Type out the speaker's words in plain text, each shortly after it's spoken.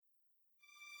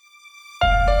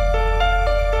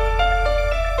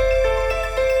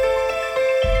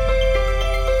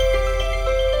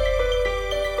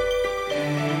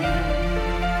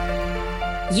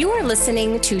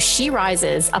listening to She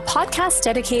Rises, a podcast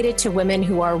dedicated to women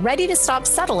who are ready to stop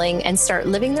settling and start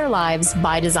living their lives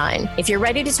by design. If you're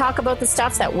ready to talk about the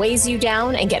stuff that weighs you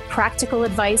down and get practical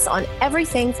advice on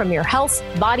everything from your health,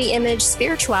 body image,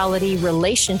 spirituality,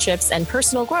 relationships, and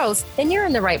personal growth, then you're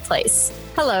in the right place.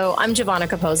 Hello, I'm Giovanna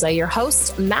Capozza, your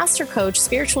host, master coach,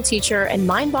 spiritual teacher, and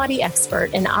mind-body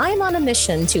expert, and I'm on a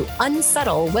mission to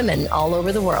unsettle women all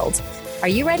over the world. Are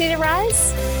you ready to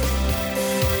rise?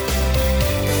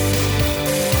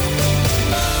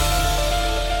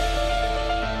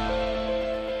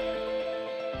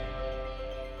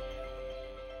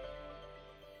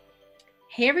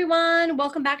 Hey everyone,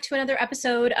 welcome back to another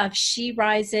episode of She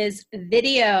Rises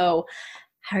video.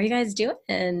 How are you guys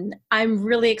doing? I'm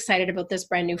really excited about this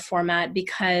brand new format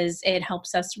because it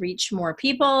helps us reach more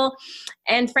people.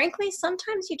 And frankly,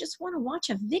 sometimes you just want to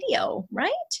watch a video,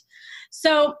 right?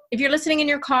 So if you're listening in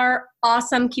your car,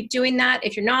 awesome. Keep doing that.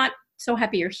 If you're not, so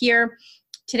happy you're here.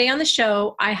 Today on the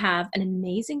show, I have an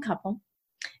amazing couple.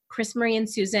 Chris Marie and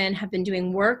Susan have been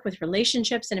doing work with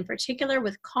relationships and in particular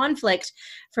with conflict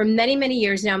for many, many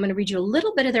years now. I'm going to read you a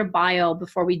little bit of their bio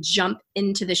before we jump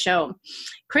into the show.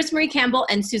 Chris Marie Campbell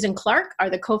and Susan Clark are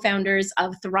the co-founders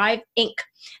of Thrive Inc.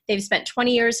 They've spent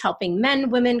 20 years helping men,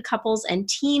 women, couples, and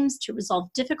teams to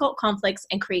resolve difficult conflicts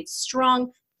and create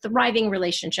strong, thriving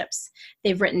relationships.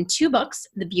 They've written 2 books,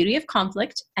 The Beauty of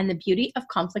Conflict and The Beauty of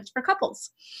Conflict for Couples.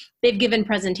 They've given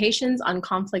presentations on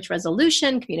conflict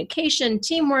resolution, communication,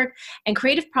 teamwork, and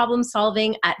creative problem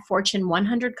solving at Fortune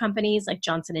 100 companies like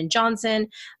Johnson & Johnson,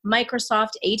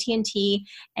 Microsoft, AT&T,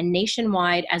 and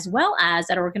nationwide, as well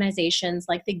as at organizations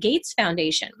like the Gates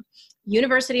Foundation,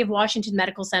 University of Washington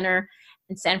Medical Center,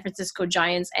 and San Francisco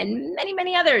Giants, and many,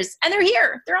 many others. And they're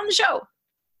here. They're on the show.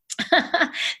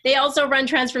 They also run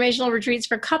transformational retreats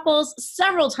for couples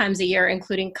several times a year,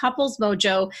 including Couples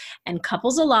Mojo and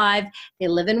Couples Alive. They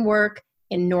live and work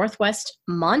in Northwest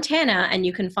Montana, and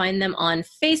you can find them on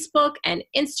Facebook and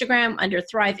Instagram under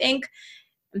Thrive Inc.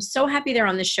 I'm so happy they're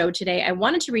on the show today. I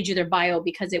wanted to read you their bio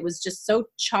because it was just so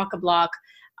chock-a-block,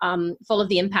 full of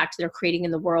the impact they're creating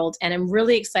in the world. And I'm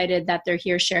really excited that they're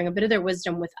here sharing a bit of their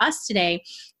wisdom with us today,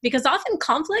 because often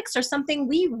conflicts are something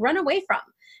we run away from.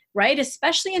 Right?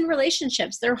 Especially in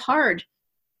relationships, they're hard.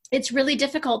 It's really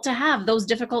difficult to have those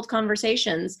difficult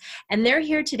conversations. And they're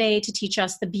here today to teach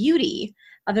us the beauty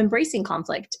of embracing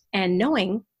conflict and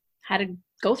knowing how to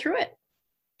go through it.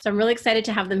 So I'm really excited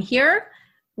to have them here.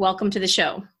 Welcome to the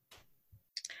show.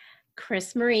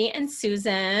 Chris Marie and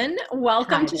Susan,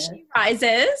 welcome to She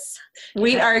Rises.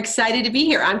 We are excited to be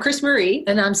here. I'm Chris Marie.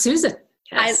 And I'm Susan.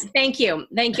 Yes. Thank you.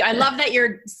 I love that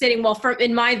you're sitting,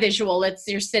 in my visual,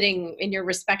 you're sitting in your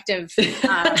respective name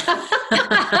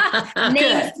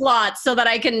slots so that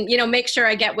I can, make sure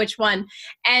I get which one.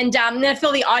 And I'm going to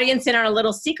fill the audience in on a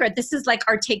little secret. This is like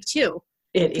our take 2.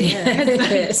 It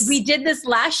is. We did this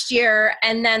last year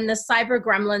and then the cyber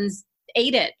gremlins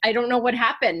ate it. I don't know what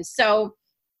happened. So,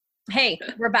 hey,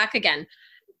 we're back again.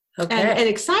 Okay. And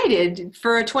excited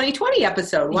for a 2020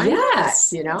 episode. Why not?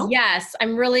 Yes,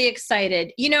 I'm really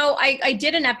excited. I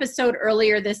did an episode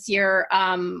earlier this year.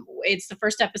 It's the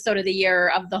first episode of the year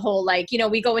of the whole,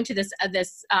 we go into this,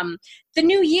 the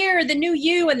new year, the new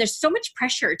you, and there's so much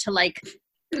pressure to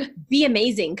be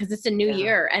amazing because it's a new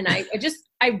year. And I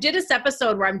did this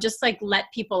episode where I'm just let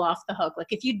people off the hook.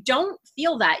 If you don't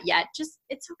feel that yet,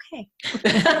 it's okay.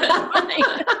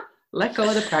 Let go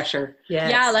of the pressure. Yes.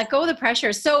 Yeah, let go of the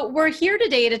pressure. So we're here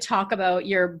today to talk about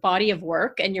your body of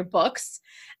work and your books.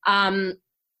 And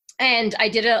I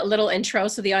did a little intro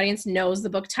so the audience knows the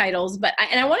book titles.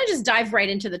 I want to just dive right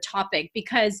into the topic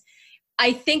because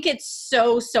I think it's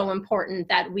so, so important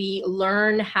that we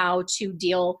learn how to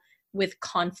deal with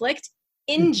conflict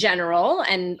in general,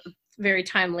 and very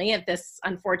timely at this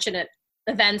unfortunate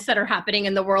events that are happening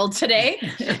in the world today,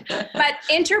 but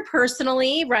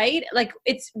interpersonally, right?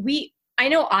 I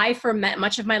know for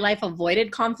much of my life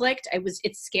avoided conflict.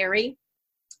 It's scary.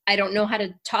 I don't know how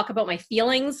to talk about my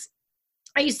feelings.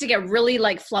 I used to get really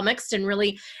flummoxed and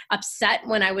really upset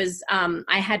when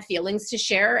I had feelings to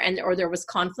share or there was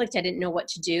conflict. I didn't know what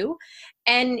to do.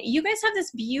 And you guys have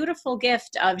this beautiful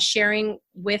gift of sharing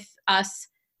with us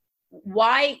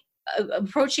why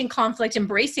approaching conflict,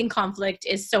 embracing conflict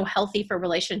is so healthy for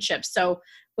relationships. So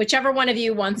whichever one of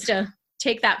you wants to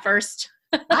take that first.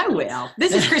 I will.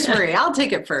 This is Chris Marie. I'll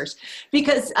take it first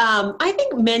because I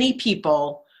think many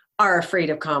people are afraid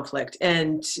of conflict,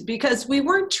 and because we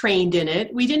weren't trained in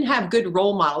it, we didn't have good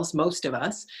role models, most of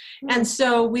us. And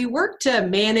so we work to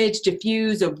manage,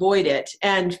 diffuse, avoid it.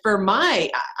 And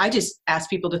I just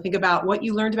ask people to think about what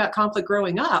you learned about conflict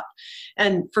growing up.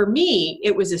 And for me,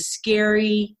 it was a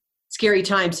scary scary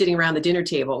time sitting around the dinner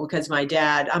table because my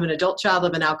dad, I'm an adult child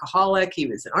of an alcoholic. He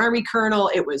was an Army colonel.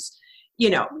 It was,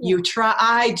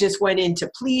 I just went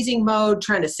into pleasing mode,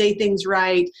 trying to say things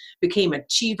right, became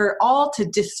achiever, all to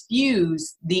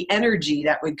diffuse the energy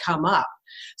that would come up.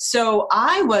 So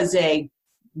I was a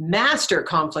master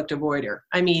conflict avoider.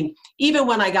 I mean, even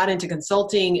when I got into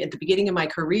consulting at the beginning of my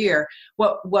career,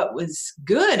 what was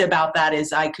good about that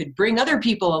is I could bring other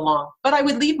people along, but I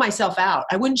would leave myself out.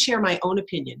 I wouldn't share my own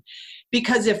opinion,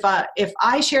 because if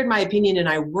I shared my opinion and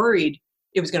I worried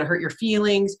it was going to hurt your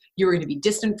feelings, you were going to be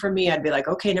distant from me, I'd be like,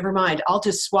 okay, never mind. I'll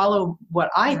just swallow what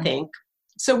I think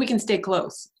so we can stay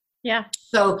close. Yeah.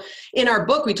 So in our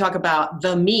book, we talk about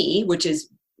the me, which is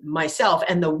myself,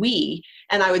 and the we,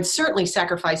 and I would certainly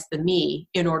sacrifice the me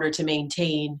in order to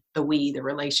maintain the we, the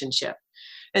relationship.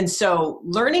 And so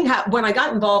learning how, when I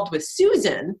got involved with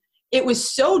Susan, it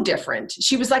was so different.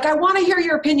 She was like, I want to hear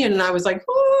your opinion. And I was like,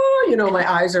 oh,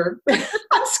 my eyes are,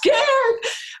 I'm scared.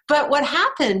 But what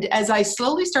happened as I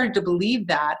slowly started to believe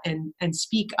that and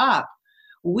speak up,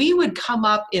 we would come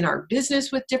up in our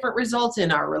business with different results,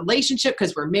 in our relationship,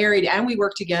 because we're married and we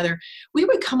work together. We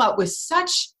would come up with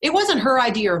it wasn't her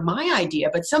idea or my idea,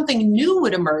 but something new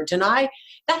would emerge. And that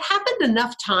happened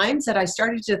enough times that I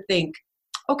started to think,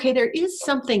 okay, there is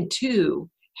something to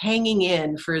hanging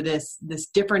in for this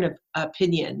different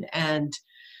opinion and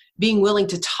being willing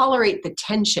to tolerate the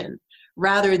tension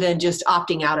rather than just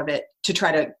opting out of it to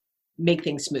try to make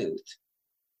things smooth.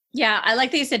 Yeah, I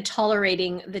like that you said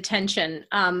tolerating the tension,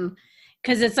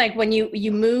 because it's like when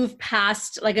you move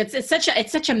past, like it's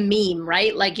such a meme,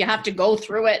 right? Like you have to go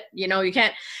through it, you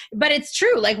can't. But it's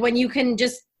true. Like when you can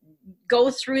just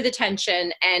go through the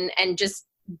tension and just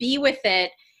be with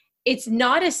it, it's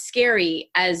not as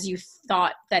scary as you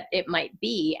thought that it might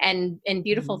be, and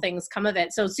beautiful things come of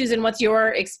it. So Susan, what's your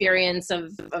experience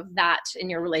of that in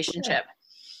your relationship?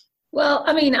 Well,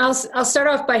 I mean, I'll start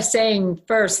off by saying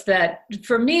first that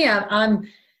for me,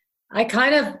 I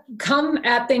kind of come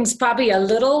at things probably a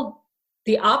little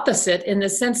the opposite, in the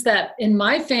sense that in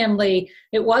my family,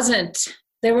 there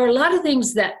were a lot of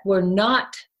things that were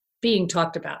not being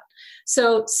talked about.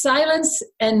 So silence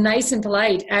and nice and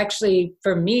polite actually,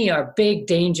 for me, are big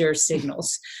danger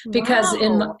signals, because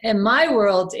in my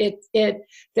world,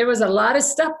 there was a lot of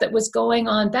stuff that was going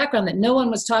on background that no one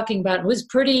was talking about. It was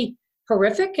pretty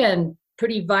horrific and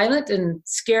pretty violent and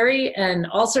scary and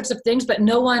all sorts of things, but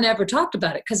no one ever talked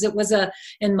about it, because it was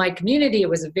in my community, it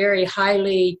was a very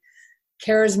highly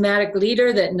charismatic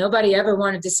leader that nobody ever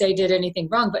wanted to say did anything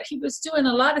wrong, but he was doing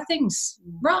a lot of things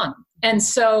wrong. And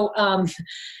so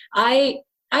I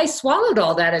swallowed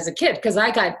all that as a kid, because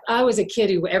I was a kid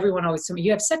who everyone always told me,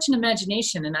 you have such an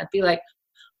imagination. And I'd be like,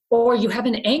 or you have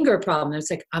an anger problem.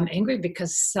 It's like, I'm angry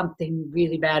because something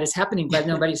really bad is happening, but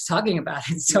nobody's talking about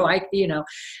it. So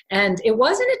and it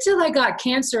wasn't until I got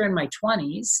cancer in my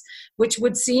 20s, which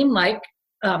would seem like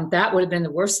that would have been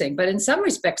the worst thing. But in some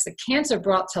respects, the cancer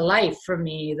brought to life for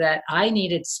me that I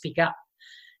needed to speak up.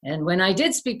 And when I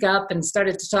did speak up and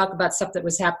started to talk about stuff that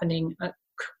was happening,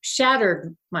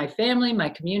 shattered my family, my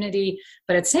community.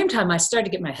 But at the same time, I started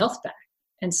to get my health back.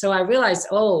 And so I realized,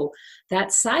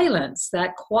 that silence,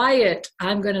 that quiet,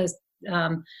 I'm going to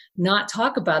not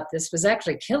talk about this, was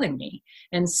actually killing me.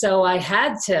 And so I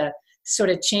had to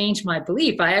sort of change my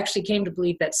belief. I actually came to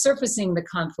believe that surfacing the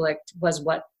conflict was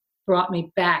what brought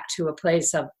me back to a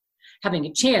place of having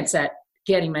a chance at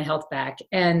getting my health back.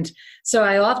 And so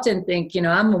I often think,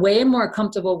 I'm way more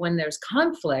comfortable when there's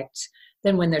conflict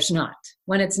than when there's not.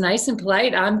 When it's nice and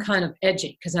polite, I'm kind of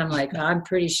edgy, because I'm like, I'm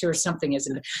pretty sure something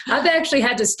isn't. I've actually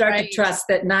had to start to trust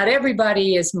that not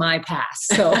everybody is my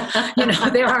past. So,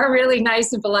 there are really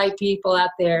nice and polite people out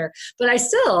there, but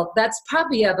that's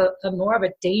probably a more of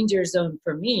a danger zone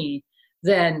for me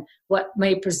than what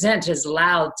may present as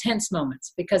loud, tense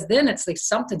moments, because then it's like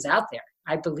something's out there.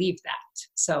 I believe that.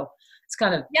 So it's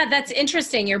kind of. Yeah, that's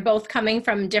interesting. You're both coming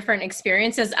from different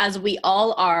experiences, as we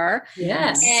all are.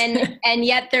 Yes. And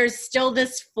yet there's still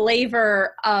this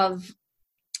flavor of,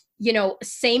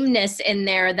 sameness in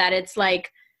there, that it's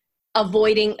like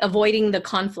avoiding the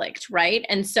conflict, right?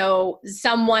 And so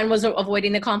someone was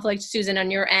avoiding the conflict, Susan,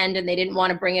 on your end, and they didn't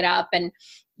want to bring it up, and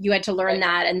you had to learn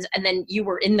that, and then you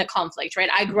were in the conflict,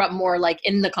 right? I grew up more like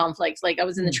in the conflict, like I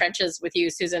was in the trenches with you,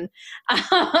 Susan. But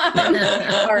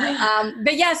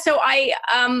yeah, so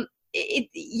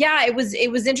it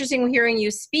was interesting hearing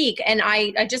you speak, and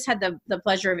I just had the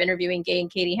pleasure of interviewing Gay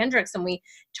and Katie Hendricks, and we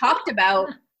talked about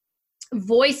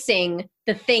voicing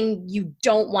the thing you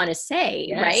don't want to say,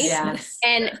 yes, right? Yes.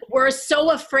 And we're so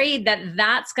afraid that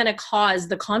that's going to cause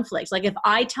the conflict. Like if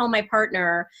I tell my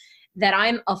partner, that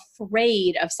I'm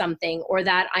afraid of something or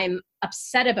that I'm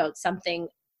upset about something,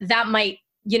 that might,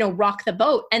 rock the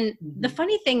boat. And the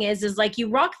funny thing is like you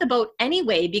rock the boat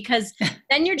anyway, because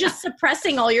then you're just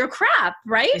suppressing all your crap,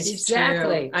 right?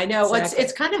 Exactly. I know. Exactly.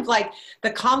 It's kind of like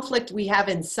the conflict we have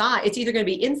inside. It's either going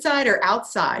to be inside or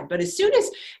outside. But as soon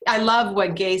as, I love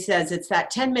what Gay says, it's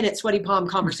that 10-minute sweaty palm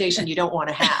conversation you don't want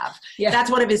to have. Yeah. That's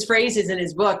one of his phrases in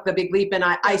his book, The Big Leap. And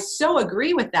I so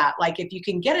agree with that. Like if you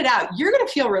can get it out, you're going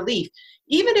to feel relief.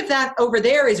 Even if that over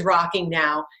there is rocking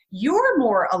now, you're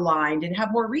more aligned and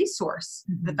have more resource.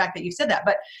 The fact that you said that.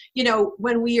 But,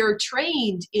 when we are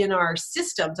trained in our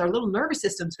systems, our little nervous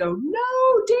systems go,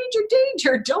 no, danger,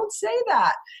 danger, don't say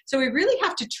that. So we really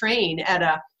have to train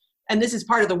and this is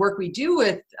part of the work we do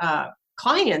with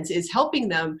clients, is helping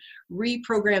them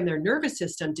reprogram their nervous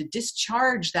system to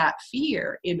discharge that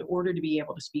fear in order to be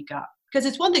able to speak up. Because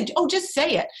it's one thing to, just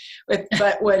say it.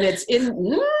 But when it's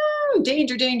in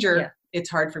danger, danger, it's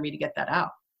hard for me to get that out.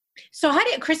 So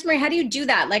Chris Marie, how do you do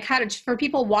that? Like for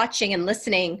people watching and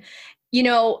listening,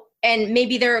 and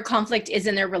maybe their conflict is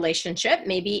in their relationship,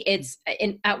 maybe it's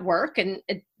at work, and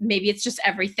maybe it's just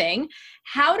everything.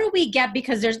 How do we get,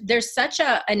 because there's such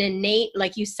an innate,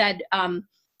 like you said,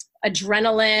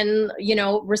 adrenaline,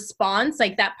 response,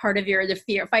 like that part of the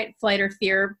fear, fight, flight, or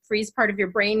fear freeze part of your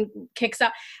brain kicks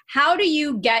up. How do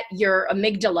you get your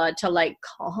amygdala to like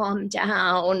calm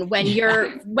down when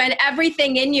when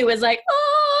everything in you is like,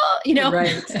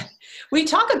 Right. We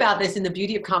talk about this in The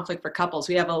Beauty of Conflict for Couples.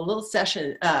 We have a little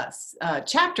session,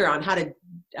 chapter on how to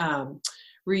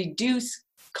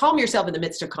calm yourself in the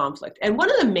midst of conflict. And one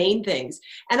of the main things,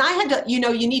 and I had to, you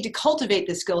need to cultivate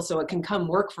this skill so it can come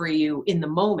work for you in the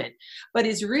moment, but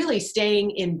is really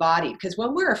staying embodied. Because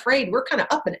when we're afraid, we're kind of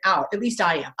up and out. At least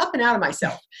I am up and out of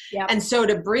myself. Yep. And so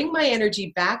to bring my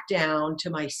energy back down to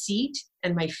my seat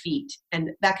and my feet, and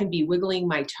that can be wiggling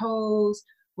my toes,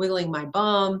 wiggling my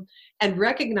bum, and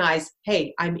recognize,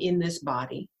 hey, I'm in this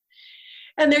body.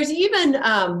 And there's even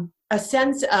a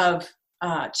sense of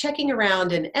checking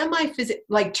around, and am I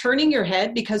like turning your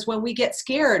head, because when we get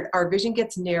scared, our vision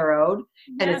gets narrowed,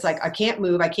 and it's like, I can't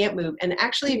move. And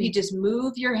actually, if you just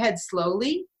move your head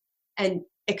slowly and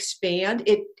expand,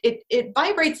 it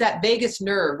vibrates that vagus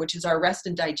nerve, which is our rest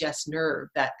and digest nerve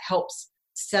that helps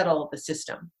settle the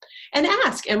system. And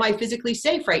ask, am I physically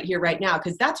safe right here, right now?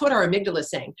 Because that's what our amygdala is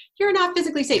saying. You're not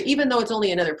physically safe, even though it's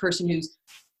only another person who's,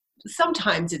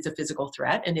 sometimes it's a physical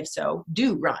threat. And if so,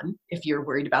 do run if you're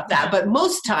worried about that. But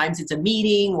most times it's a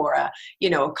meeting or a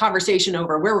conversation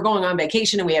over where we're going on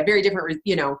vacation, and we have very different,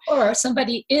 Or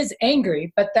somebody is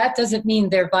angry, but that doesn't mean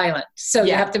they're violent. So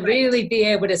you have to really be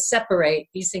able to separate.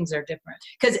 These things are different.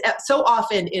 Because so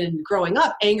often in growing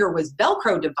up, anger was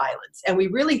Velcro to violence. And we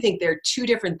really think they're two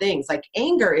different things. Like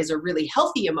anger is a really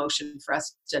healthy emotion for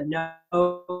us to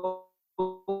know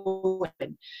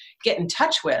and get in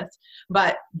touch with,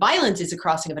 but violence is a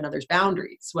crossing of another's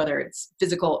boundaries, whether it's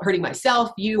physical, hurting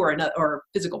myself, you, or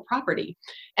physical property.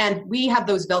 And we have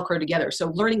those Velcro together.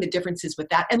 So learning the differences with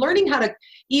that, and learning how to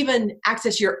even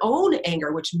access your own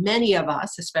anger, which many of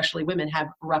us, especially women, have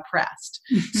repressed.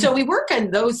 So we work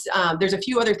on those. There's a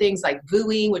few other things like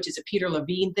Vuing, which is a Peter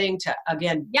Levine thing to,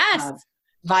 again,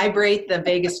 vibrate the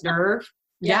vagus nerve.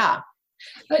 Yeah.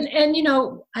 And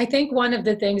I think one of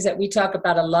the things that we talk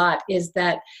about a lot is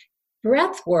that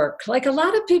breath work. Like a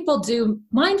lot of people do,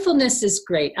 mindfulness is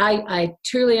great. I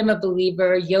truly am a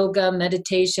believer, yoga,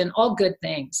 meditation, all good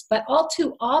things. But all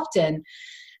too often,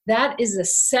 that is a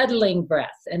settling breath.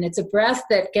 And it's a breath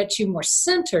that gets you more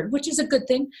centered, which is a good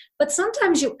thing. But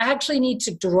sometimes you actually need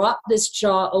to drop this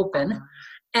jaw open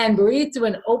and breathe through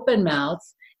an open mouth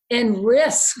and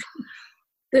risk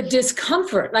the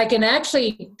discomfort. And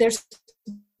actually, there's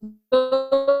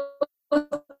the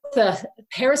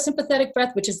parasympathetic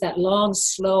breath, which is that long,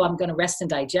 slow, I'm going to rest and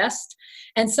digest.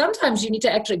 And sometimes you need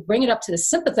to actually bring it up to the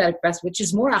sympathetic breath, which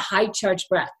is more a high charge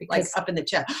breath. Because, like up in the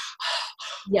chest.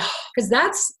 Because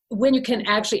that's when you can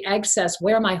actually access,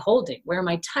 where am I holding? Where am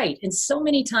I tight? And so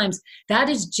many times that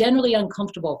is generally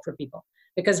uncomfortable for people.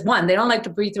 Because one, they don't like to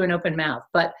breathe through an open mouth,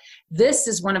 but this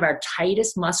is one of our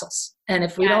tightest muscles. And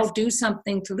if we don't do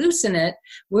something to loosen it,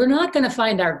 we're not going to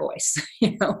find our voice,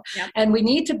 And we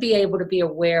need to be able to be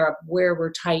aware of where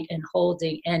we're tight and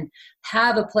holding, and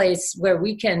have a place where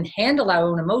we can handle our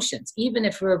own emotions, even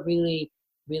if we're really,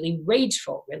 really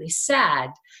rageful, really sad.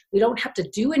 We don't have to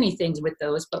do anything with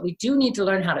those, but we do need to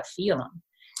learn how to feel them.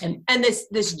 And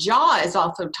this jaw is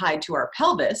also tied to our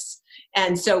pelvis.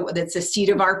 And so that's the seat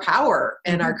of our power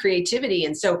and our creativity.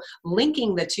 And so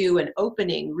linking the two and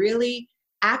opening really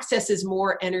accesses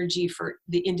more energy for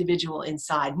the individual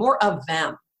inside, more of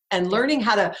them. And learning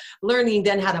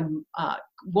then how to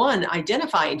one,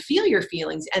 identify and feel your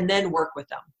feelings and then work with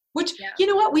them. Which, you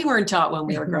know what, we weren't taught when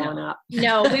we were growing up.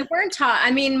 No, we weren't taught.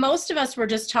 I mean, most of us were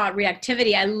just taught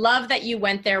reactivity. I love that you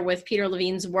went there with Peter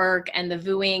Levine's work and the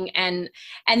VUing and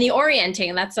the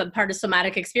orienting. That's a part of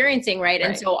somatic experiencing, right?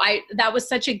 And so that was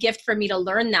such a gift for me to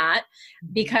learn that,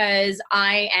 because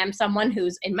I am someone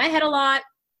who's in my head a lot.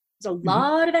 There's a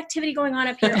lot of activity going on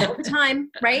up here all the time,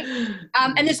 right?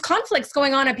 And there's conflicts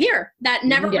going on up here that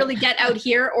never really get out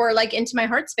here or like into my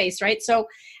heart space, right? So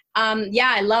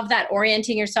I love that,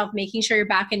 orienting yourself, making sure you're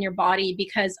back in your body,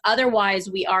 because otherwise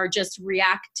we are just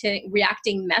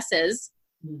reacting messes,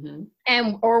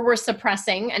 or we're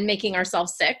suppressing and making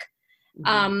ourselves sick.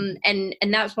 And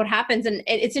that's what happens. And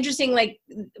it's interesting, like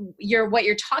what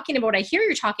you're talking about, I hear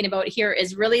you're talking about here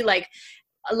is really like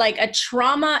a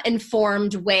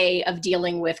trauma-informed way of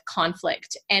dealing with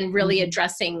conflict and really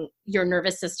addressing your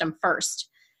nervous system first.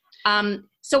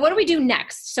 So what do we do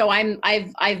next? So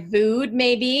I've VU'd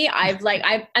maybe.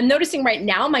 I'm noticing right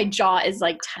now my jaw is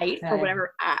like tight for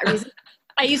whatever reason.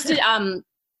 I used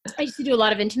to do a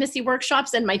lot of intimacy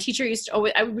workshops, and my teacher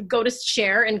I would go to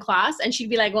share in class, and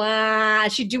she'd be like, "Wow,"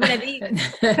 she'd do what I need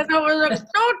because I was like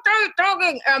so tight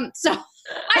talking. So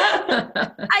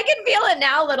I can feel it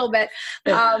now a little bit,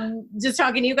 just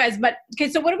talking to you guys. But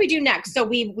okay, so what do we do next? So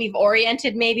we've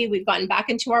oriented, maybe we've gotten back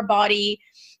into our body.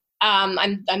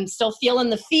 I'm still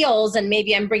feeling the feels, and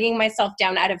maybe I'm bringing myself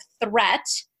down out of threat.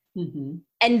 And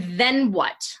then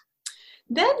what?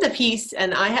 Then the piece,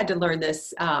 and I had to learn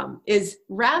this, is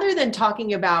rather than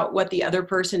talking about what the other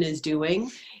person is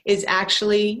doing, is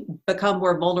actually become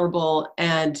more vulnerable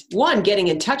and getting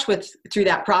in touch through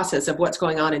that process of what's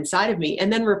going on inside of me,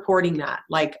 and then reporting that,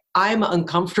 like, I'm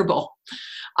uncomfortable,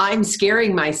 I'm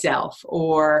scaring myself,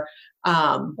 or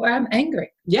I'm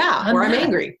angry. I'm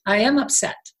angry. I am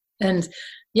upset. And,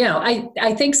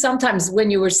 I think sometimes when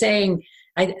you were saying,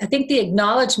 I think the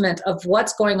acknowledgement of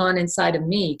what's going on inside of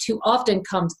me too often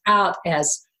comes out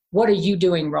as, what are you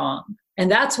doing wrong? And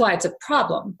that's why it's a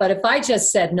problem. But if I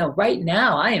just said, no, right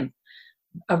now I am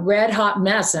a red hot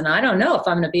mess, and I don't know if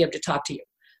I'm going to be able to talk to you,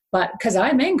 but because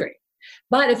I'm angry.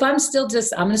 But if I'm still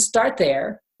I'm going to start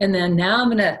there. And then now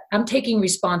I'm taking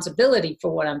responsibility for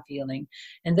what I'm feeling.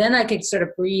 And then I could sort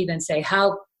of breathe and say,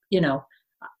 how,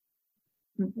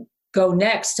 go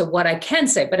next to what I can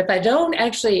say. But if I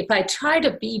try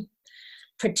to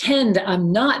pretend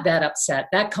I'm not that upset,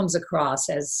 that comes across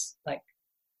as like,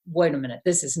 wait a minute,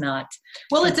 this is not.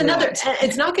 Well, it's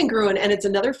not congruent, and it's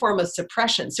another form of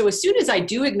suppression. So as soon as I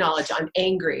do acknowledge I'm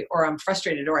angry, or I'm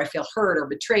frustrated, or I feel hurt or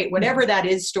betrayed, whatever that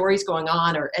is, stories going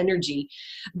on or energy,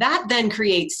 that then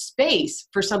creates space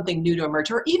for something new to emerge.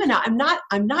 Or even I'm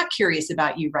not curious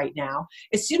about you right now.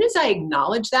 As soon as I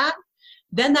acknowledge that,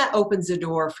 then that opens the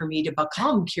door for me to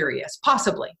become curious,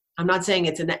 possibly. I'm not saying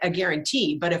it's a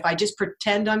guarantee, but if I just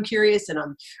pretend I'm curious and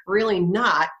I'm really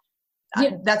not,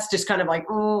 that's just kind of like,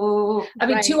 oh. I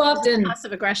mean, too often.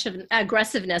 Passive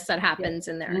aggressiveness that happens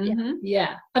in there.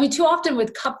 Yeah. I mean, too often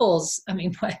with couples, I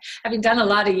mean, having done a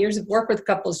lot of years of work with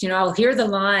couples, I'll hear the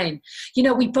line,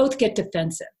 we both get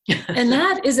defensive. And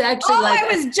that is actually I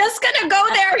was just going to go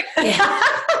there.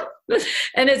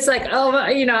 And it's like,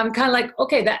 I'm kind of like,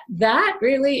 okay, that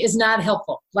really is not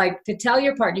helpful. Like, to tell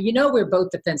your partner, we're both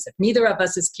defensive. Neither of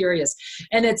us is curious.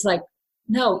 And it's like,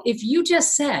 no, if you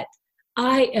just said,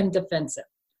 I am defensive,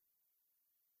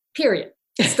 period.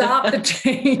 Stop the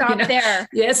train. Stop there.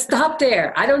 Yeah, stop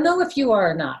there. I don't know if you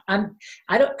are or not.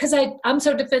 Because I'm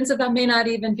so defensive, I may not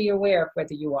even be aware of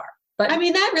whether you are. But I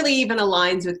mean, that really even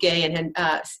aligns with Gay and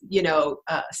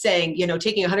saying,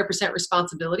 taking 100%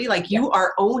 responsibility. Like, you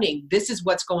are owning, this is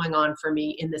what's going on for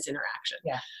me in this interaction.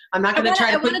 Yeah. I'm not going to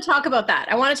try to. I want to talk about that.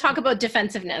 I want to talk about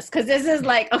defensiveness, because this is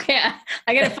like, okay,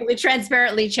 I got to fully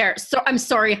transparently share. So I'm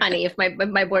sorry, honey, if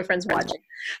my boyfriend's watching.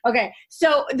 Okay,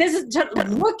 so this is total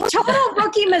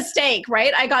rookie mistake,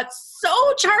 right? I got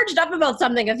so charged up about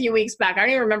something a few weeks back. I don't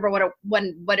even remember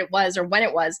what it was or when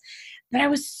it was. But I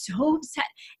was so upset,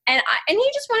 and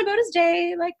he just went about his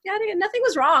day like nothing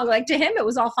was wrong. Like, to him, it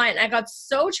was all fine. And I got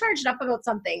so charged up about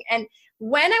something, and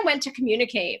when I went to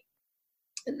communicate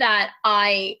that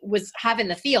I was having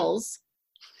the feels,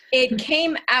 it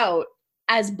came out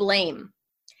as blame.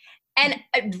 And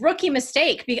a rookie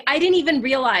mistake, because I didn't even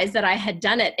realize that I had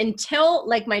done it until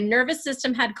like my nervous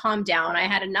system had calmed down. I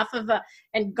had enough of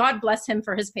and God bless him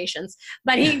for his patience,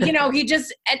 but he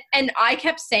just, and I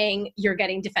kept saying, you're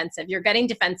getting defensive,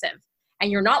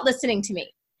 and you're not listening to me.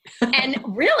 And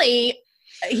really,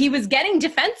 he was getting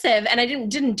defensive, and it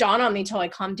didn't dawn on me till I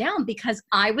calmed down, because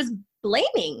I was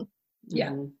blaming.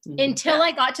 Yeah. Until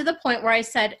I got to the point where I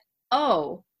said,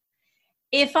 oh,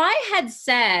 if I had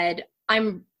said,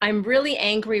 I'm really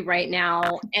angry right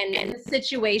now, and the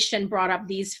situation brought up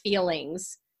these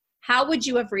feelings. How would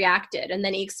you have reacted? And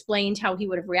then he explained how he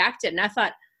would have reacted. And I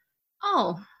thought,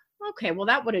 oh, okay, well,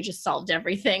 that would have just solved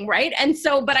everything, right? And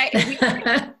so, but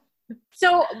I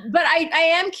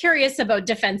am curious about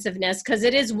defensiveness, because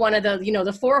it is one of the,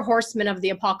 the four horsemen of the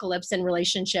apocalypse in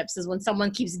relationships is when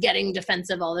someone keeps getting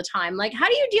defensive all the time. Like, how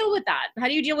do you deal with that? How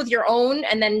do you deal with your own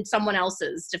and then someone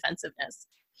else's defensiveness?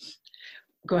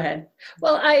 Go ahead.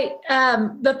 Well,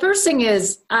 the first thing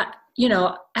is, I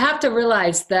have to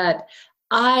realize that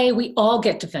we all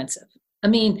get defensive. I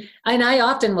mean, and I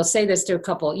often will say this to a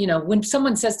couple, when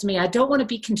someone says to me, I don't want to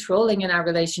be controlling in our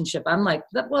relationship, I'm like,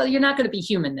 well, you're not going to be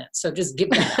human then. So just give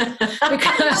me that.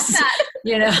 Because,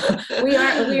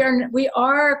 we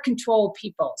are control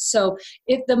people. So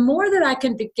if the more that I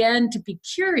can begin to be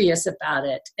curious about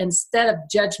it instead of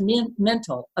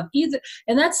judgmental of either,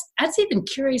 and that's even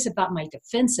curious about my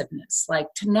defensiveness, like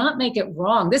to not make it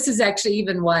wrong. This is actually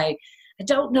even why I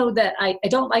don't know that I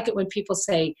don't like it when people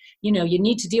say, you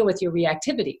need to deal with your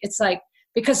reactivity. It's like,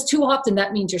 because too often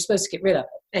that means you're supposed to get rid of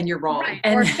it. And you're wrong. Right.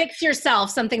 And, or fix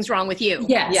yourself. Something's wrong with you.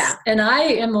 Yes. Yeah. And I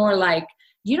am more like,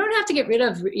 you don't have to get rid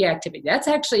of reactivity. That's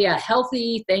actually a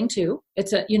healthy thing too.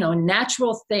 It's a,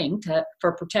 natural thing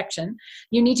for protection.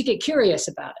 You need to get curious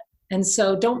about it. And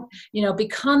so don't,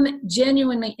 become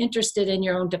genuinely interested in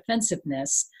your own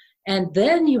defensiveness. And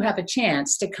then you have a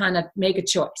chance to kind of make a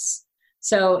choice.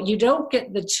 So you don't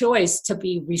get the choice to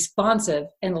be responsive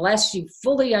unless you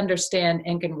fully understand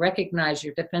and can recognize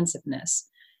your defensiveness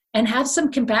and have some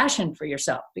compassion for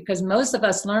yourself, because most of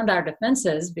us learned our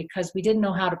defenses because we didn't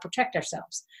know how to protect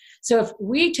ourselves. So if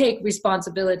we take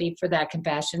responsibility for that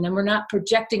compassion, then we're not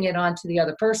projecting it onto the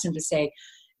other person to say,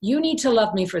 you need to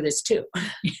love me for this too,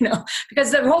 because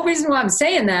the whole reason why I'm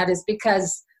saying that is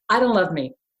because I don't love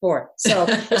me for it. So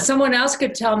if someone else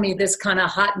could tell me this kind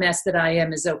of hot mess that I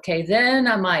am is okay, then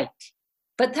I might.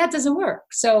 But that doesn't work.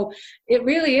 So it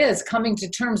really is coming to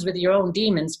terms with your own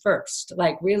demons first,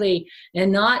 like really,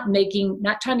 and not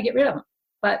trying to get rid of them.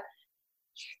 But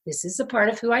this is a part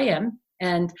of who I am,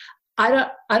 and I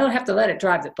don't have to let it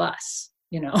drive the bus.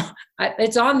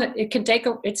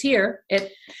 It's here.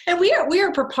 And we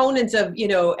are proponents of,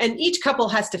 and each couple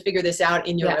has to figure this out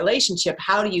in your relationship.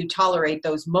 How do you tolerate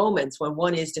those moments when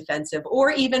one is defensive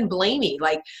or even blamey?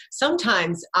 Like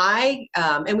sometimes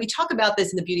and we talk about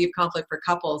this in the Beauty of Conflict for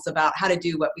Couples about how to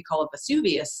do what we call a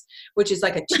Vesuvius, which is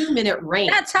like a 2-minute rain.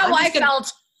 That's how I felt.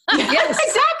 Yes,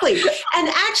 exactly. And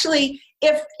actually,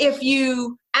 if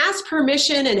you ask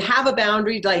permission and have a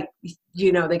boundary, like,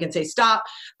 they can say stop.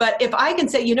 But if I can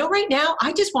say, right now,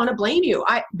 I just want to blame you.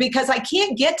 Because I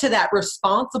can't get to that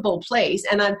responsible place.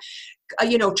 And I'm,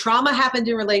 trauma happened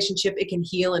in relationship. It can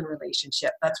heal in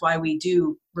relationship. That's why we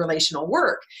do relational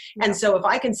work. Yeah. And so if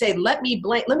I can say, let me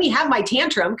have my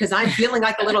tantrum because I'm feeling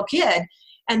like a little kid.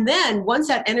 And then once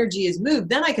that energy is moved,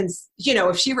 then I can,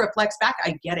 if she reflects back,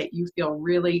 I get it. You feel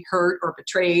really hurt or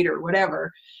betrayed or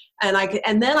whatever.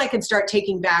 And then I can start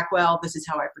taking back, well, this is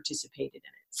how I participated in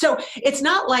it. So it's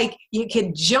not like you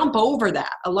can jump over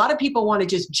that. A lot of people want to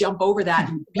just jump over that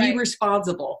and be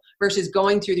responsible versus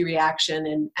going through the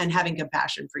reaction and having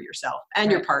compassion for yourself and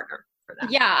your partner for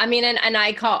that. Yeah. I mean, and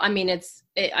I call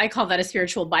that a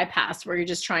spiritual bypass where you're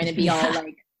just trying to be all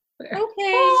like,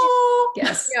 okay.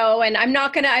 Yes. And I'm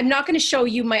not gonna show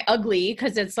you my ugly,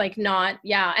 because it's like not,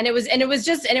 and it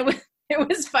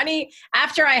was funny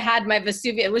after I had my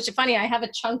Vesuvius, which is funny, I have a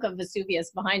chunk of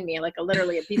Vesuvius behind me, like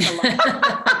literally a piece of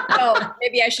lava. So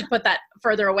maybe I should put that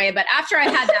further away. But after I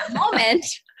had that moment,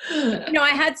 I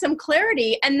had some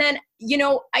clarity. And then,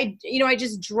 I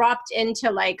just dropped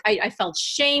into like, I felt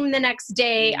shame the next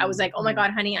day. I was like, oh my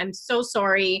God, honey, I'm so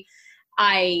sorry.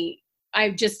 I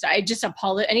just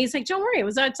apologized. And he's like, don't worry.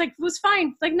 It was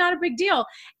fine. Like not a big deal.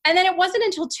 And then it wasn't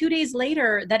until 2 days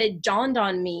later that it dawned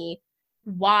on me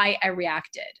why I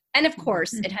reacted. And of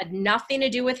course, it had nothing to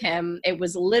do with him. It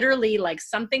was literally like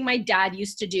something my dad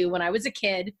used to do when I was a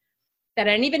kid that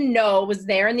I didn't even know was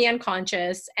there in the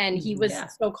unconscious. And he was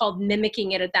so-called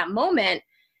mimicking it at that moment.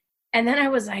 And then I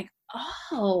was like,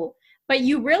 oh, but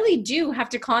you really do have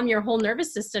to calm your whole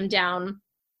nervous system down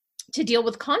to deal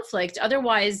with conflict.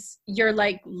 Otherwise, you're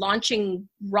like launching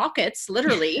rockets,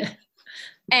 literally.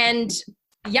 And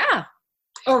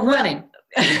or running.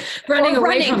 Running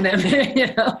away from them,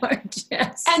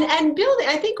 Yes. And building,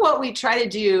 I think what we try to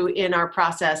do in our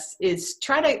process is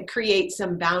try to create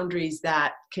some boundaries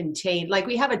that contain, like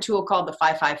we have a tool called the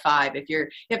 555. If you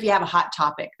have a hot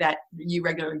topic that you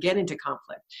regularly get into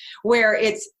conflict, where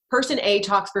it's person A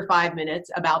talks for 5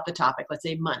 minutes about the topic, let's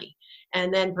say money.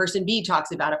 And then person B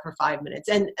talks about it for 5 minutes.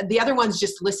 And the other one's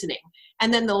just listening.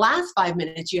 And then the last 5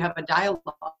 minutes, you have a dialogue.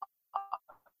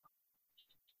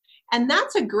 And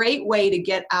that's a great way to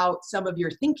get out some of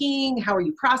your thinking. How are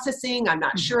you processing? I'm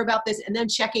not sure about this. And then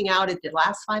checking out at the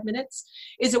last 5 minutes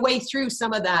is a way through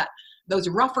some of those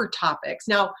rougher topics.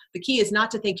 Now, the key is not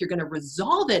to think you're going to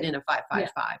resolve it in a 5-5-5.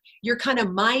 Yeah. You're kind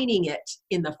of mining it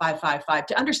in the 5-5-5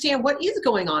 to understand what is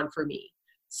going on for me.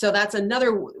 So that's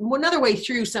another way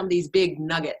through some of these big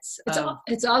nuggets.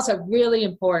 It's also really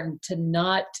important to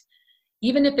not,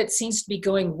 even if it seems to be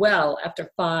going well after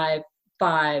 5,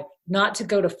 not to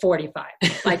go to 45,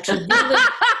 like to really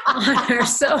honor.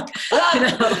 So,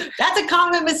 that's a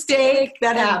common mistake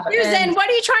that happens. Susan, what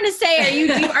are you trying to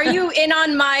say? Are you in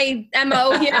on my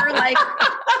MO here? Like,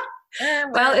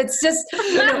 well, it's just,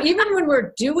 even when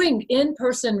we're doing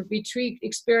in-person retreat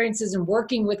experiences and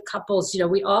working with couples,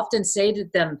 we often say to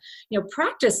them,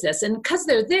 practice this. And because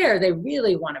they're there, they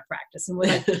really want to practice. And we're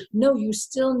like, no, you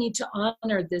still need to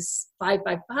honor this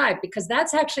 5-5-5, because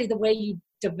that's actually the way you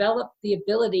develop the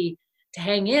ability to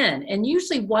hang in. And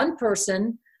usually one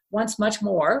person wants much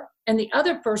more, and the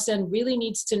other person really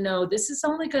needs to know this is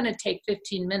only going to take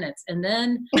 15 minutes, and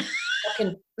then I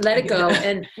can let it go,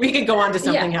 and we can go on to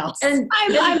something else. And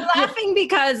I'm laughing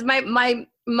because my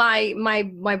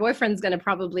boyfriend's going to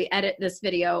probably edit this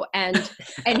video, and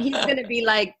he's going to be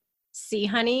like, "See,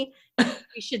 honey,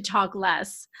 we should talk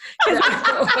less."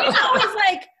 It's always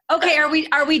like, okay,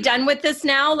 are we done with this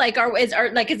now? Like, are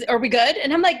we good?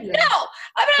 And I'm like, no,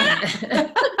 I'm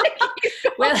not.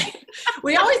 Well,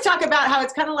 we always talk about how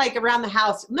it's kind of like around the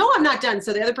house. No, I'm not done.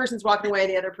 So the other person's walking away,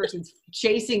 the other person's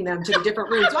chasing them to the different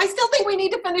rooms. So I still think we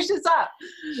need to finish this up.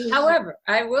 However,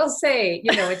 I will say,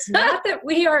 it's not that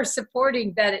we are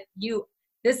supporting that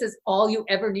this is all you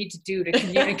ever need to do to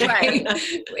communicate.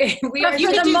 We are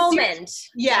for the moment.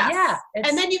 Yeah.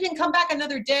 And then you can come back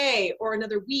another day or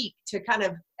another week to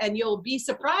and you'll be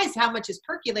surprised how much is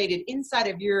percolated inside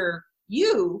of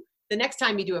you the next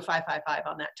time you do a 5-5-5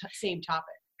 on that same topic.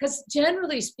 Because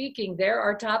generally speaking, there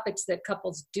are topics that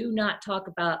couples do not talk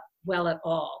about well at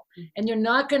all. Mm-hmm. And you're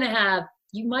not going to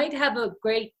you might have a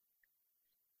great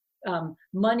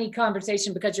money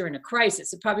conversation because you're in a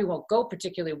crisis. It probably won't go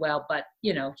particularly well, but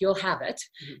you'll have it.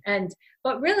 Mm-hmm.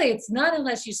 But really, it's not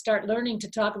unless you start learning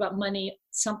to talk about money,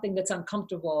 something that's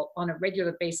uncomfortable on a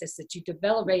regular basis, that you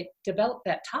develop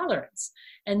that tolerance.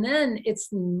 And then it's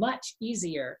much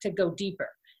easier to go deeper.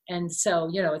 And so,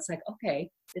 it's like, okay,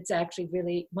 it's actually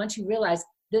really, once you realize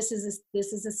this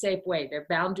is a safe way. There are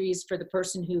boundaries for the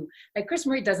person who, like Chris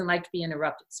Marie doesn't like to be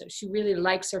interrupted. So she really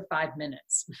likes her 5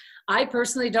 minutes. I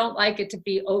personally don't like it to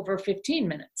be over 15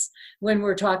 minutes when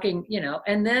we're talking,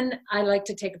 and then I like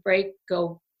to take a break,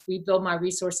 go rebuild my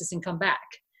resources and come back.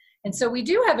 And so we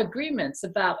do have agreements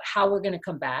about how we're going to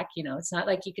come back. It's not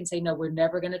like you can say, no, we're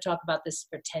never going to talk about this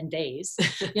for 10 days.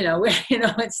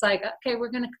 It's like, okay,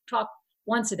 we're going to talk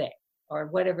once a day or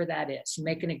whatever that is. You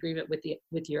make an agreement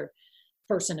with your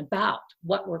person about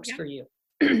what works for you.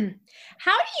 How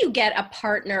do you get a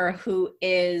partner who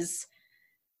is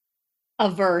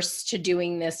averse to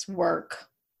doing this work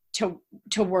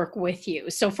to work with you?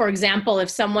 So for example, if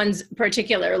someone's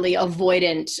particularly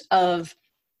avoidant of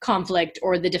conflict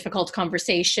or the difficult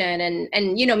conversation,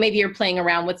 and maybe you're playing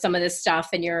around with some of this stuff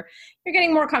and you're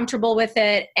getting more comfortable with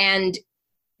it, and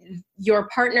your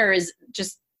partner is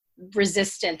just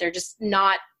resistant, they're just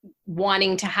not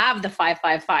wanting to have the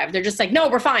 5-5-5, they're just like, no,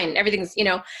 we're fine, everything's,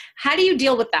 how do you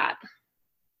deal with that?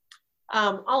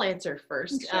 I'll answer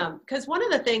first, because one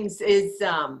of the things is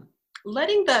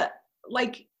letting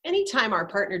anytime our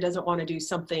partner doesn't want to do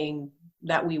something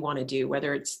that we want to do,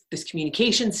 whether it's this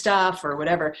communication stuff or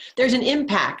whatever, there's an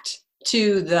impact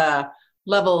to the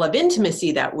level of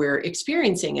intimacy that we're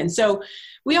experiencing. And so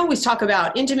we always talk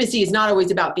about intimacy is not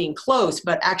always about being close,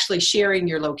 but actually sharing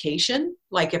your location.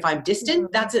 Like if I'm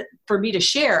distant, that's it for me to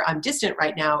share. I'm distant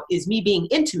right now is me being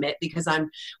intimate, because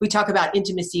we talk about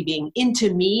intimacy being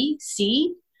into me,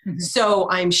 see. Mm-hmm. So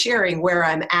I'm sharing where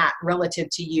I'm at relative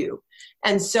to you.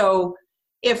 And so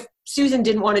if Susan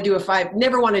didn't want to do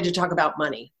never wanted to talk about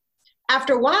money,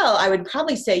 after a while, I would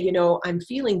probably say, I'm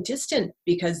feeling distant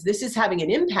because this is having an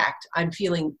impact.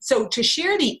 So to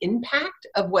share the impact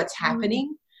of what's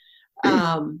happening,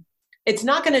 it's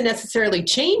not going to necessarily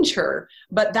change her,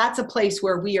 but that's a place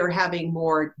where we are having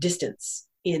more distance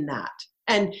in that.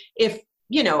 And if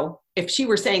she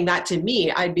were saying that to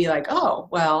me, I'd be like, oh,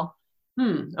 well,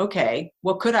 okay,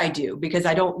 what could I do? Because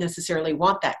I don't necessarily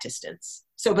want that distance.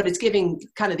 So, but it's giving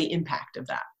kind of the impact of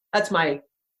that. That's my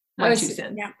 2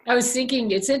 cents. Yeah. I was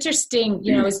thinking it's interesting,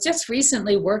 I was just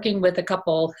recently working with a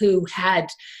couple who had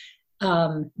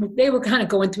they were kind of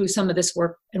going through some of this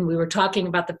work, and we were talking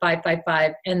about the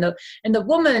 555, and the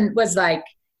woman was like,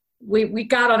 we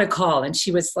got on a call, and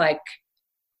she was like,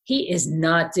 he is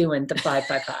not doing the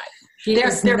 555.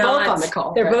 They're both on the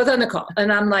call. They're both on the call.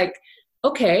 And I'm like,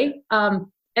 okay.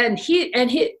 And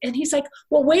he's like,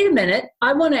 well, wait a minute.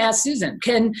 I want to ask Susan,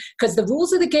 because the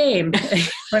rules of the game.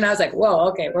 And I was like, whoa,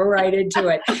 okay, we're right into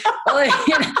it. Well,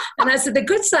 and I said, the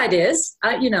good side is,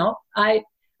 I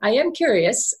am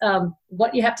curious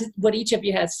what each of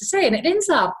you has to say. And it ends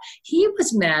up, he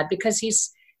was mad because he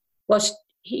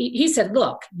said,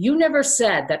 look, you never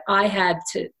said that I had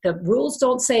to, the rules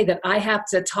don't say that I have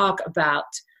to talk about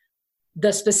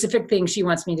the specific thing she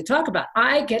wants me to talk about.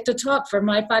 I get to talk for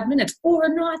my 5 minutes or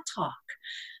not talk.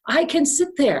 I can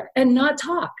sit there and not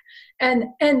talk. And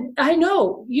I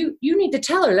know you need to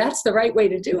tell her that's the right way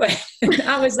to do it. And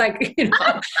I was like,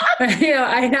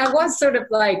 I was sort of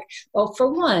like, well, for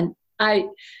one, I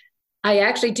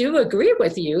actually do agree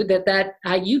with you that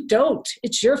you don't,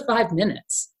 it's your 5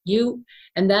 minutes.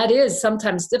 And that is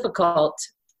sometimes difficult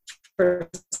for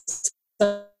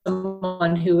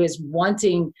someone who is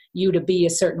wanting you to be a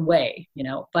certain way,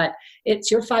 but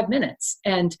it's your 5 minutes.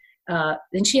 And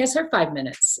then she has her 5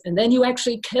 minutes. And then you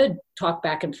actually could talk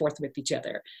back and forth with each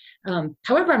other.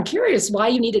 However, I'm curious why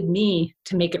you needed me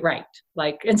to make it right.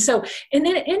 And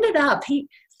then it ended up, he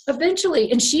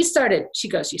eventually, and she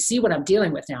goes, you see what I'm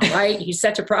dealing with now, right? He's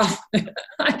such a problem.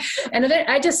 And then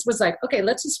I just was like, okay,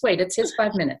 let's just wait. It's his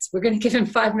 5 minutes. We're going to give him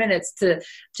 5 minutes to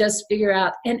just figure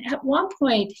out. And at one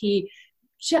point he,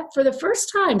 for the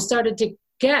first time, started to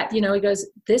get, he goes,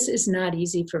 this is not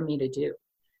easy for me to do.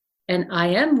 And I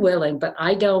am willing, but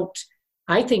I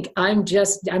think I'm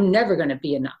never going to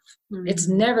be enough. Mm-hmm. It's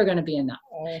never going to be enough.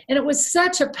 And it was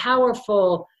such a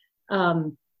powerful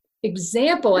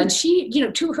example. And she,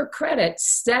 to her credit,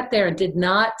 sat there and did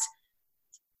not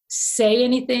say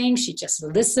anything. She just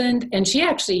listened. And she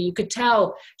actually, you could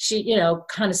tell she,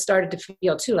 kind of started to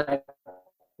feel too like,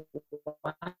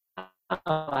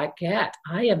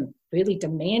 I am really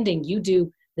demanding you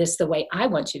do this the way I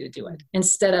want you to do it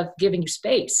instead of giving you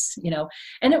space,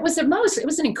 and it was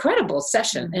an incredible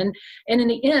session. And in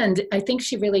the end, I think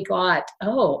she really got,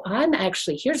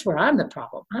 here's where I'm the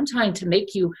problem. I'm trying to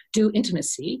make you do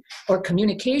intimacy or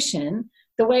communication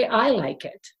the way I like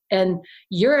it. And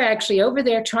you're actually over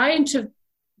there trying to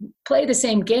play the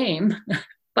same game,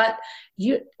 but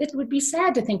it would be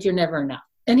sad to think you're never enough.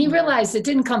 And he realized it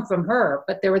didn't come from her,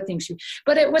 but there were things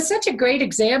but it was such a great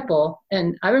example.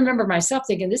 And I remember myself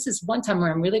thinking, this is one time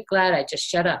where I'm really glad I just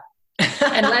shut up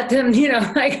and let them,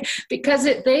 because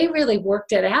they really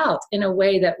worked it out in a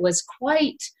way that was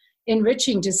quite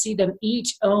enriching to see them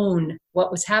each own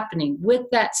what was happening with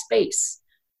that space.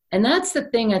 And that's the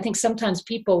thing. I think sometimes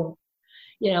people,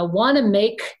 want to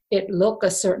make it look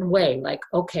a certain way. Like,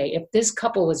 okay, if this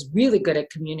couple was really good at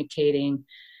communicating,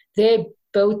 they'd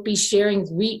both be sharing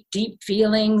deep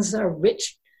feelings or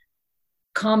rich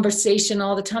conversation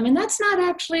all the time. And that's not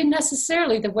actually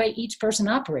necessarily the way each person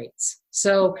operates.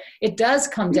 So it does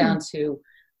come down to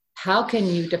how can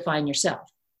you define yourself?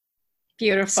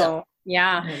 Beautiful.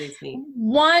 Yeah.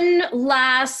 One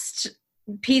last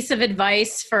piece of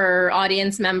advice for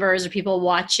audience members or people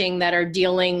watching that are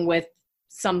dealing with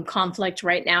some conflict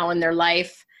right now in their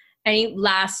life. Any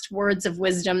last words of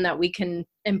wisdom that we can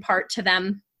impart to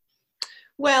them?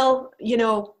 Well,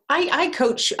 I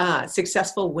coach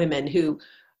successful women who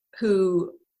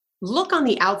look on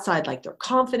the outside like they're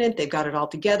confident, they've got it all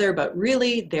together, but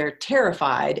really they're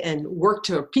terrified and work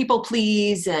to people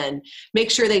please and make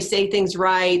sure they say things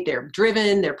right. They're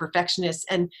driven, they're perfectionists.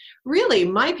 And really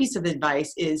my piece of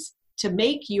advice is to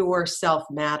make yourself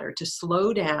matter, to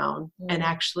slow down and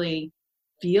actually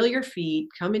feel your feet,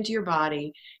 come into your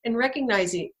body, and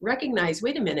recognize,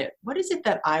 wait a minute, what is it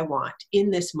that I want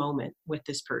in this moment with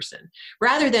this person?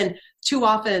 Rather than too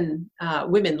often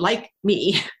women like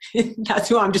me, that's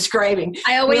who I'm describing.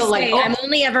 I always say, I'm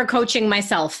only ever coaching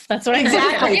myself. That's what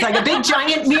exactly. It's like a big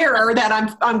giant mirror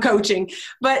that I'm coaching,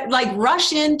 but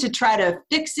rush in to try to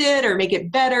fix it or make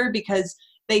it better because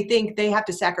they think they have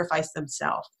to sacrifice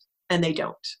themselves, and they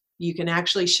don't. You can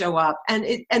actually show up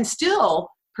and still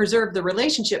preserve the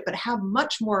relationship, but have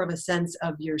much more of a sense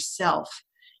of yourself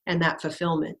and that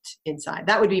fulfillment inside.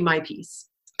 That would be my piece.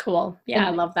 Cool. Yeah,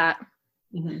 I love that.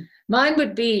 Mm-hmm. Mine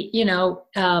would be,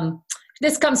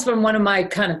 this comes from one of my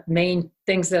kind of main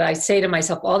things that I say to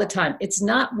myself all the time. It's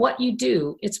not what you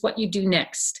do, it's what you do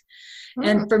next. Mm-hmm.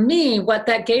 And for me, what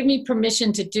that gave me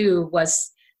permission to do was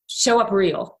show up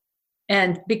real.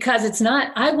 And because it's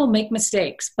not, I will make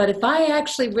mistakes, but if I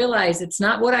actually realize it's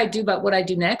not what I do, but what I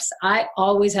do next, I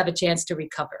always have a chance to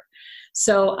recover.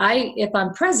 So if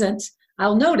I'm present,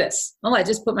 I'll notice, oh, I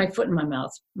just put my foot in my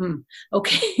mouth.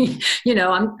 Okay.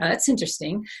 That's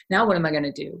interesting. Now what am I going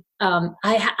to do?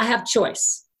 I have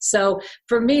choice. So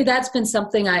for me, that's been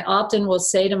something I often will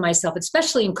say to myself,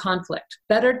 especially in conflict.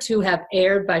 Better to have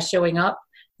aired by showing up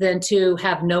than to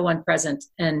have no one present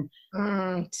and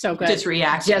so good. Just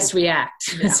react. Yeah.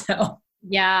 So.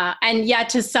 Yeah. And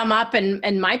to sum up,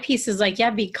 and my piece is like,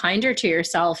 be kinder to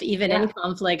yourself, even in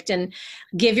conflict, and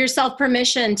give yourself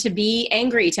permission to be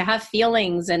angry, to have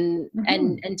feelings, and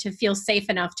to feel safe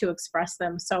enough to express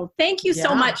them. So thank you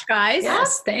so much, guys.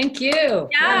 Yes. Thank you. Yeah.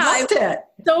 I loved it.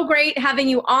 So great having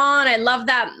you on. I love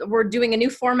that we're doing a new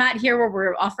format here where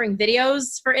we're offering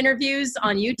videos for interviews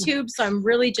on YouTube. So I'm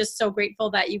really just so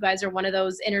grateful that you guys are one of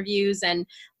those interviews, and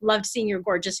loved seeing your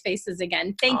gorgeous faces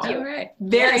again. Thank you. All right.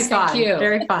 Very fun. Thank you.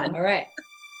 Very fun. All right.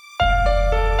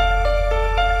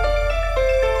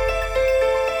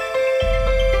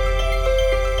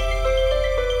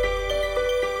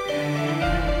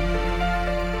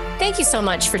 Thank you so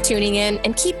much for tuning in,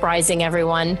 and keep rising,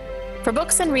 everyone. For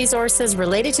books and resources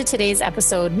related to today's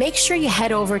episode, make sure you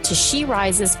head over to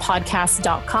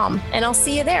SheRisesPodcast.com, and I'll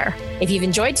see you there. If you've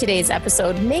enjoyed today's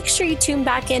episode, make sure you tune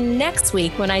back in next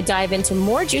week when I dive into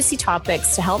more juicy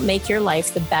topics to help make your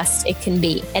life the best it can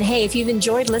be. And hey, if you've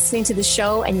enjoyed listening to the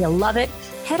show and you love it,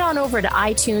 head on over to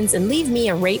iTunes and leave me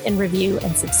a rate and review,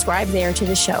 and subscribe there to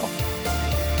the show.